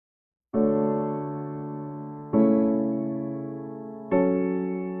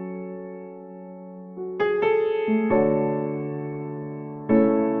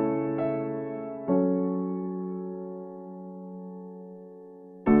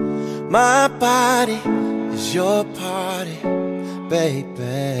My body is your party,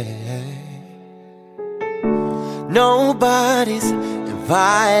 baby. Nobody's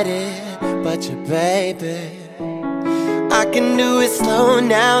invited but your baby. I can do it slow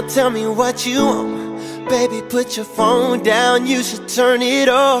now, tell me what you want. Baby, put your phone down, you should turn it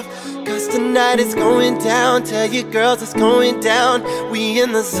off. Cause tonight it's going down, tell your girls it's going down. We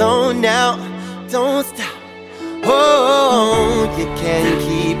in the zone now, don't stop. Oh, you can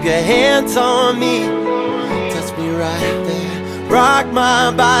keep your hands on me. Touch me right there, rock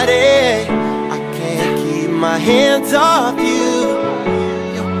my body. I can't keep my hands off you.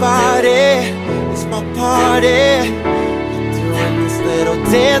 Your body is my party. You're doing this little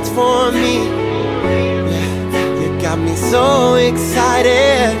dance for me. Yeah, you got me so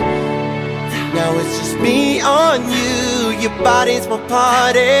excited. Now it's just me on you. Your body's my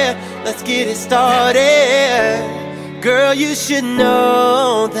party. Let's get it started. Girl, you should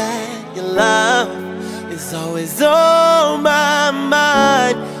know that your love is always on my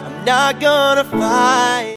mind. I'm not gonna fight.